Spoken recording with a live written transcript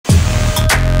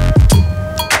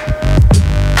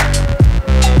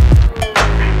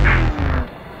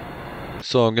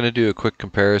So I'm going to do a quick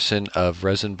comparison of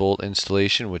resin bolt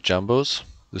installation with jumbos.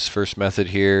 This first method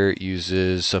here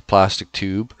uses a plastic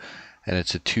tube, and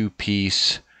it's a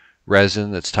two-piece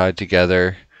resin that's tied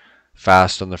together,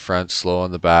 fast on the front, slow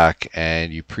on the back,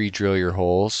 and you pre-drill your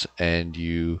holes and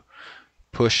you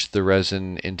push the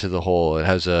resin into the hole. It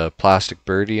has a plastic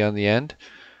birdie on the end,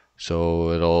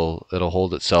 so it'll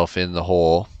hold itself in the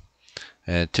hole.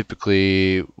 And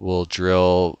typically we'll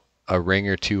drill a ring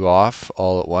or two off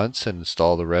all at once and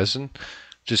install the resin,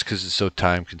 just because it's so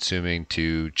time consuming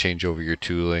to change over your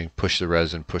tooling, push the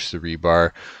resin, push the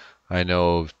rebar.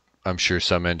 I'm sure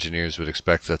some engineers would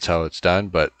expect that's how it's done,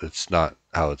 but it's not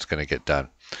how it's going to get done.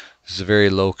 This is a very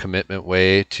low commitment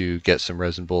way to get some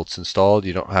resin bolts installed.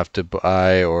 You don't have to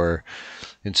buy or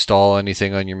install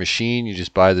anything on your machine. You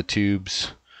just buy the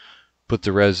tubes, put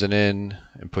the resin in,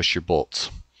 and push your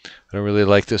bolts. I don't really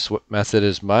like this method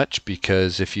as much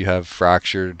because if you have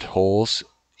fractured holes,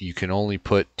 you can only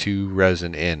put two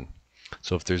resin in.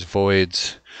 So if there's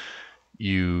voids,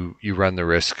 you run the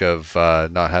risk of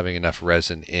not having enough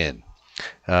resin in.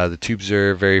 The tubes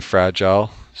are very fragile,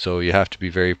 so you have to be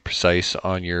very precise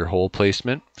on your hole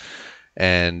placement,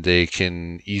 and they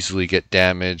can easily get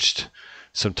damaged.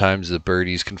 Sometimes the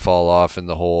birdies can fall off in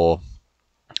the hole,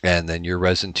 and then your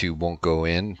resin tube won't go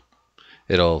in.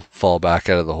 It'll fall back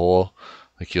out of the hole,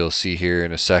 like you'll see here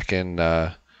in a second.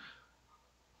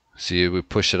 See, we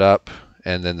push it up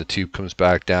and then the tube comes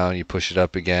back down. You push it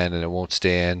up again and it won't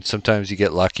stay in. Sometimes you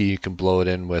get lucky, you can blow it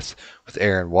in with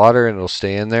air and water and it'll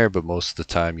stay in there, but most of the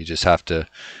time you just have to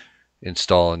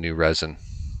install a new resin.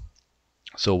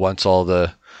 So once all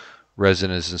the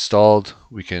resin is installed,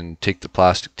 we can take the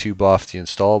plastic tube off the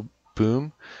install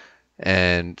boom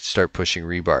and start pushing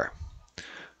rebar.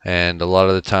 And a lot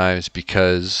of the times,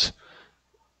 because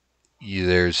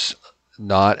there's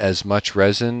not as much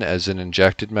resin as an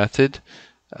injected method,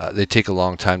 they take a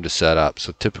long time to set up.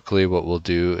 So typically what we'll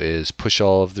do is push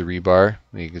all of the rebar.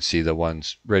 You can see the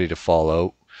ones ready to fall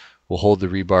out. We'll hold the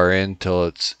rebar in till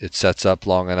it sets up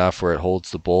long enough where it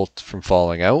holds the bolt from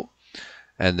falling out,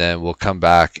 and then we'll come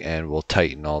back and we'll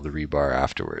tighten all the rebar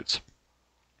afterwards.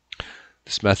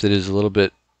 This method is a little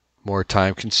bit more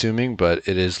time consuming, but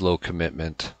it is low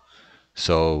commitment.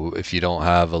 So if you don't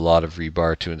have a lot of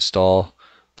rebar to install,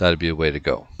 that'd be a way to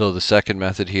go. So the second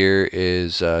method here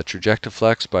is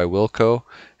Trajectaflex by Wilco,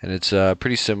 and it's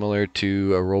pretty similar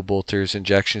to a roll bolter's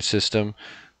injection system.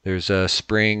 There's a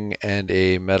spring and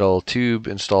a metal tube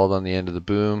installed on the end of the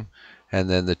boom, and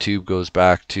then the tube goes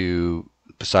back to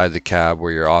beside the cab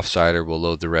where your offsider will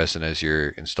load the resin as you're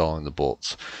installing the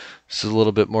bolts. This is a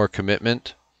little bit more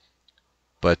commitment,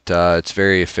 but it's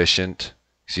very efficient.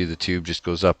 You see the tube just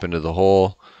goes up into the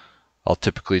hole. I'll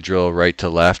typically drill right to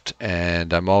left,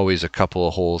 and I'm always a couple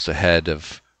of holes ahead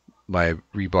of my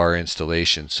rebar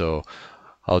installation. So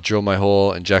I'll drill my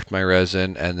hole, inject my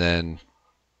resin, and then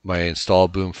my install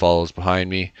boom follows behind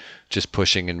me, just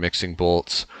pushing and mixing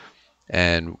bolts.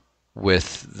 And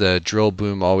with the drill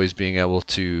boom always being able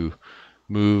to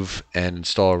move and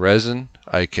install resin,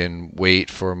 I can wait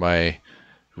for my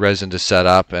resin to set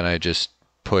up and I just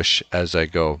push as I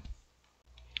go.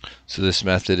 So this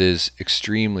method is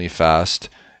extremely fast.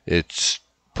 It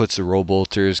puts the roll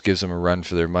bolters, gives them a run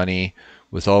for their money.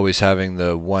 With always having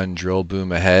the one drill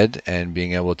boom ahead and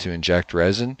being able to inject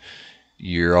resin,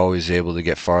 you're always able to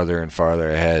get farther and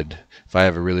farther ahead. If I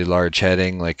have a really large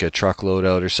heading, like a truck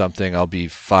loadout or something, I'll be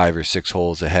 5 or 6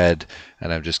 holes ahead,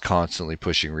 and I'm just constantly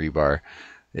pushing rebar.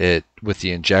 With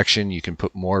the injection, you can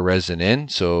put more resin in,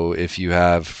 so if you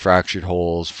have fractured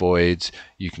holes, voids,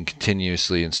 you can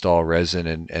continuously install resin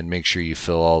and make sure you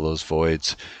fill all those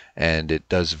voids, and it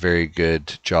does a very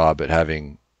good job at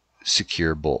having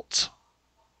secure bolts.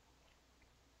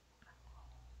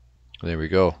 There we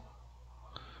go.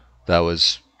 That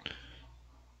was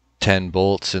 10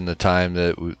 bolts in the time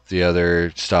that the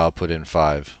other style put in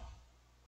 5.